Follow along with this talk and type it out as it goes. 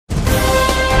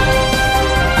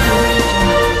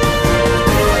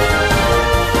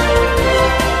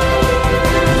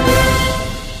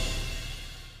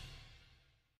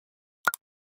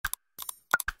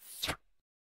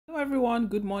everyone,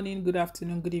 good morning, good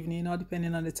afternoon, good evening, all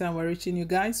depending on the time we're reaching you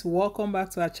guys. Welcome back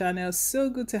to our channel. So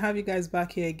good to have you guys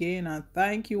back here again, and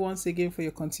thank you once again for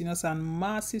your continuous and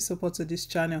massive support to this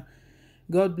channel.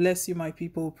 God bless you, my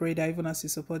people. Pray that even as you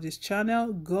support this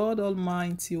channel, God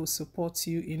Almighty will support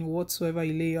you in whatsoever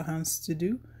you lay your hands to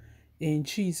do. In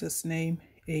Jesus' name,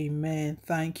 amen.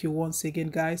 Thank you once again,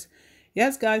 guys.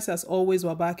 Yes, guys, as always,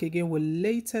 we're back again with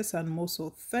latest and most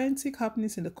authentic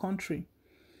happenings in the country.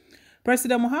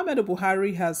 President Muhammad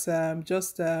Buhari has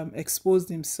just exposed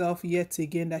himself yet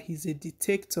again that he's a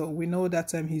dictator. We know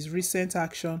that his recent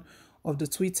action of the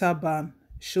Twitter ban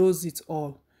shows it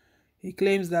all. He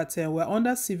claims that we're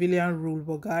under civilian rule,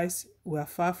 but guys, we're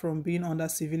far from being under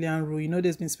civilian rule. You know,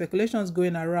 there's been speculations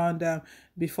going around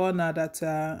before now that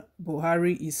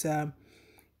Buhari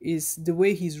is the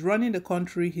way he's running the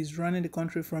country. He's running the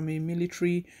country from a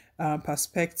military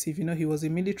perspective. You know, he was a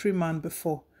military man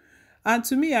before. And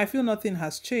to me, I feel nothing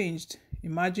has changed.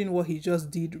 Imagine what he just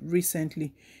did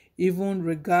recently. Even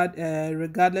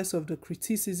regardless of the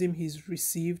criticism he's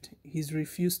received, he's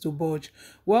refused to budge.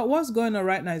 Well, what's going on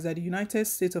right now is that the United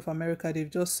States of America, they've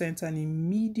just sent an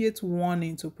immediate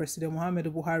warning to President Muhammad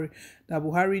Buhari that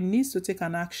Buhari needs to take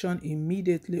an action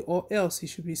immediately, or else he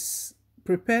should be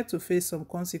prepared to face some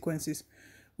consequences.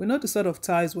 We know the sort of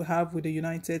ties we have with the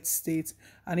United States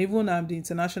and even the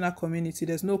international community.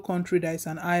 There's no country that is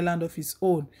an island of its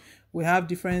own. We have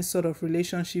different sort of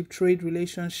relationship, trade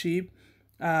relationship,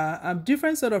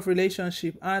 different sort of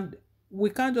relationship, and we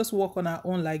can't just walk on our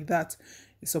own like that.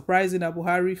 It's surprising that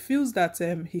Buhari feels that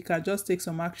he can just take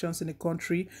some actions in the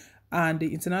country and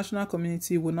the international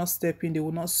community will not step in, they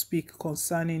will not speak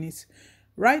concerning it.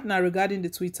 Right now, regarding the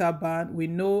Twitter ban, we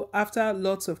know after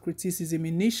lots of criticism,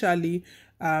 initially,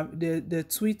 the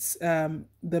tweets,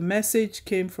 the message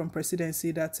came from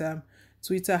presidency that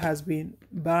Twitter has been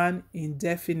banned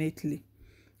indefinitely.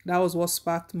 That was what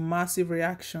sparked massive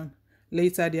reaction.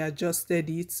 Later, they adjusted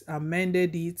it,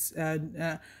 amended it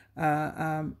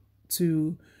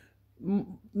to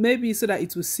maybe so that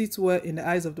it will sit well in the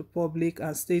eyes of the public,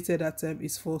 and stated that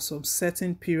it's for some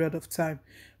certain period of time.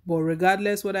 But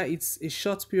regardless whether it's a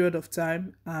short period of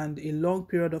time and a long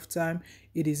period of time,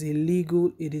 it is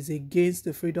illegal. It is against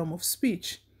the freedom of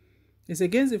speech. It's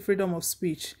against the freedom of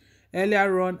speech.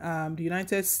 Earlier on, the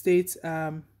United States,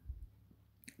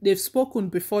 they've spoken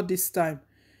before this time.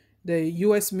 The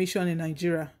U.S. mission in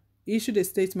Nigeria issued a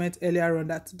statement earlier on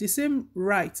that the same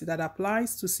right that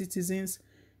applies to citizens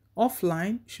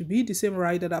offline should be the same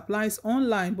right that applies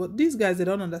online. But these guys, they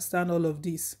don't understand all of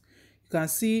this. You can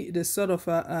see the sort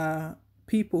of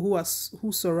people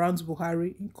who surrounds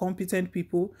Buhari, incompetent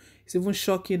people. It's even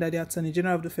shocking that the Attorney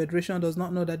General of the Federation does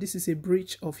not know that this is a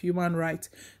breach of human rights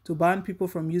to ban people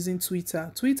from using Twitter.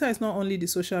 Twitter is not only the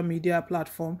social media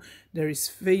platform. There is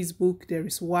Facebook, there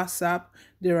is WhatsApp,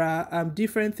 there are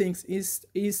different things,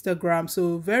 Instagram.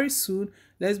 So very soon,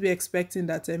 let's be expecting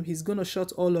that he's going to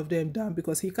shut all of them down,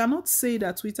 because he cannot say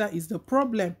that Twitter is the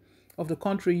problem of the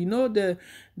country. You know, the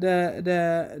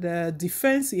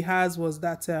defense he has was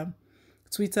that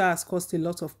Twitter has caused a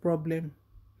lot of problem.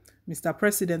 Mr.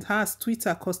 President, has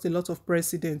Twitter caused a lot of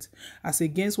precedent as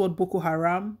against what Boko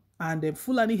Haram and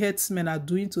Fulani herdsmen are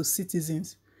doing to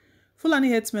citizens?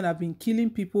 Fulani herdsmen have been killing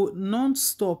people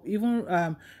non-stop, even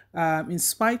in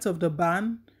spite of the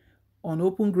ban on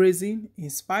open grazing, in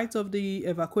spite of the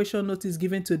evacuation notice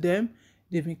given to them.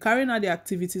 They've been carrying out their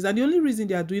activities, and the only reason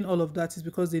they are doing all of that is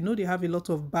because they know they have a lot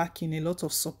of backing, a lot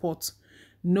of support.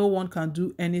 No one can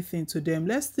do anything to them.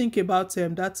 Let's think about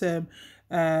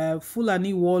that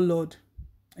Fulani warlord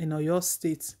in Oyo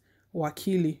State,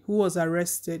 Wakili, who was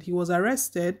arrested. He was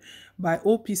arrested by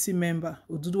OPC member,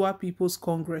 Oduduwa People's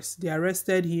Congress. They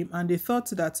arrested him, and they thought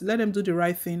that let them do the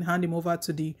right thing, hand him over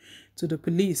to the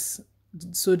police,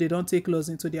 so they don't take laws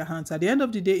into their hands. At the end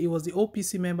of the day, it was the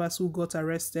OPC members who got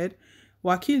arrested.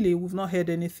 Wakili, we've not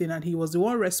heard anything, and he was the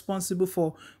one responsible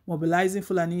for mobilizing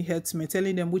Fulani herdsmen,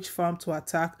 telling them which farm to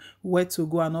attack, where to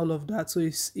go, and all of that. So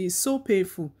it's so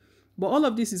painful. But all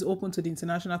of this is open to the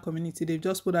international community. They've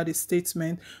just put out a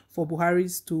statement for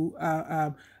Buhari's to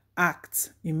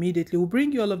act immediately. We'll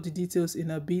bring you all of the details in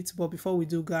a bit. But before we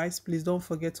do, guys, please don't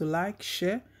forget to like,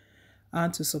 share,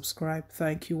 and to subscribe.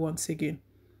 Thank you once again.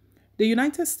 The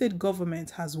United States government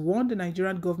has warned the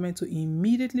Nigerian government to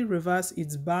immediately reverse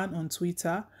its ban on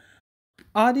Twitter,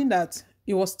 adding that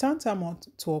it was tantamount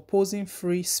to opposing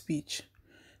free speech.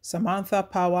 Samantha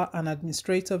Power, an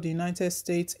administrator of the United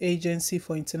States Agency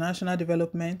for International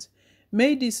Development,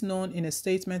 made this known in a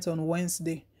statement on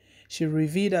Wednesday. She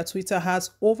revealed that Twitter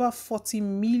has over 40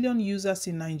 million users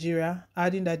in Nigeria,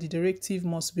 adding that the directive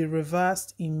must be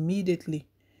reversed immediately.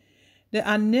 There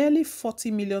are nearly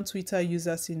 40 million Twitter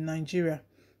users in Nigeria,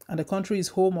 and the country is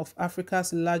home of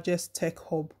Africa's largest tech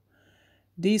hub.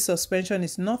 This suspension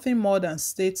is nothing more than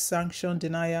state-sanctioned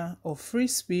denial of free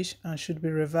speech and should be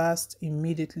reversed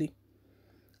immediately.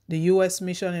 The U.S.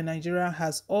 mission in Nigeria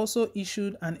has also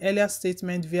issued an earlier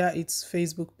statement via its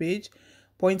Facebook page,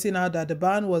 pointing out that the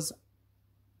ban was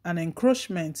an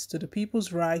encroachment to the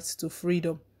people's right to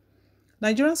freedom.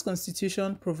 Nigeria's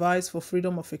constitution provides for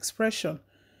freedom of expression.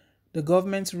 The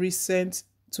government's recent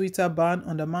Twitter ban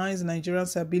undermines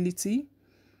Nigerians' ability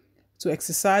to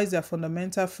exercise their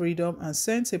fundamental freedom and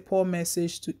sends a poor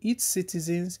message to its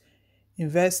citizens,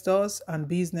 investors, and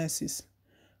businesses.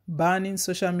 Banning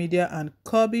social media and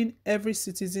curbing every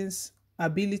citizen's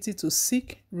ability to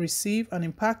seek, receive, and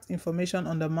impact information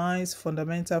undermines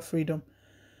fundamental freedom.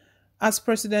 As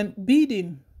President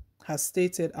Biden has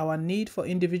stated, our need for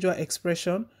individual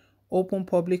expression, open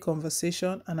public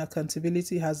conversation, and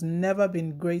accountability has never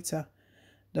been greater.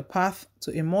 The path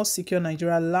to a more secure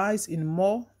Nigeria lies in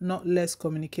more, not less,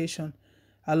 communication,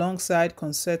 alongside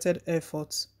concerted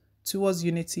efforts towards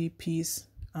unity, peace,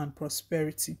 and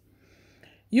prosperity.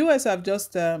 US have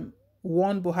just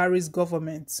warned Buhari's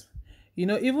government.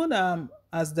 Even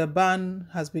as the ban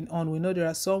has been on, we know there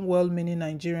are some well-meaning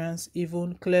Nigerians,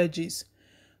 even clergies,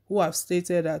 who have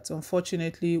stated that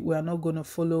unfortunately we are not going to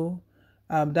follow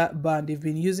that ban. They've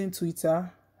been using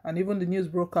Twitter, and even the news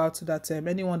broke out that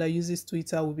anyone that uses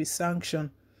Twitter will be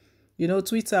sanctioned. When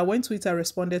Twitter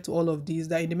responded to all of these,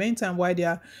 that in the meantime, why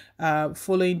they are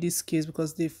following this case,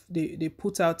 because they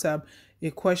put out a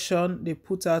question, they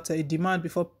put out a demand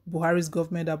before Buhari's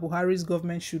government that Buhari's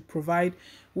government should provide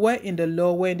where in the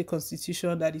law, where in the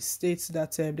constitution that it states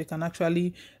that they can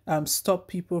actually stop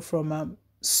people from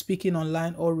speaking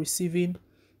online or receiving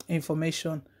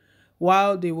information.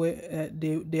 While they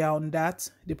are on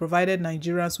that, they provided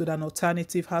Nigerians with an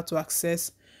alternative how to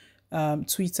access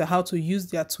Twitter, how to use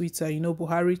their Twitter.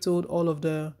 Buhari told all of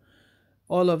the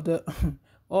all of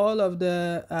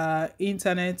the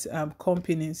internet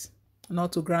companies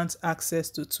not to grant access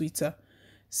to Twitter.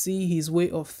 See his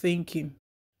way of thinking.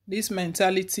 This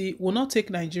mentality will not take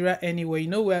Nigeria anywhere.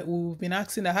 Where we've been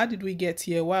asking that, how did we get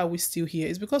here? Why are we still here?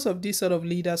 It's because of these sort of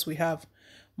leaders we have.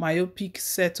 Myopic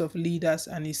set of leaders,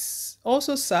 and it's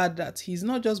also sad that he's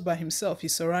not just by himself.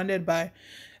 He's surrounded by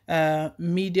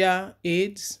media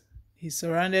aides. He's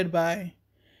surrounded by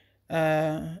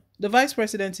the vice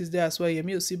president is there as well,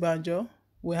 Yemi Osibanjo.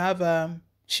 We have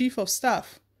chief of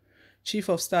staff. Chief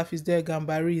of staff is there.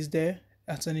 Gambari is there.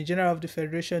 Attorney General of the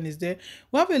Federation is there.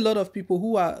 We have a lot of people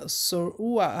who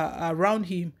are around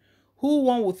him, who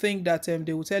one would think that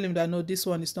they will tell him that no, this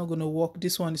one is not going to work.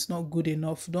 This one is not good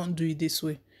enough. Don't do it this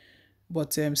way.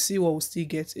 But see what we'll still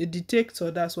get. A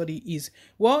dictator, that's what he is.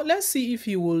 Well, let's see if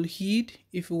he will heed,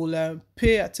 if he will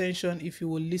pay attention, if he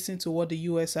will listen to what the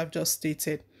US have just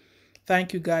stated.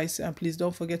 Thank you, guys. And please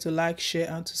don't forget to like, share,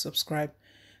 and to subscribe.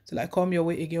 Till I come your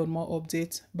way again with more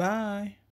updates. Bye.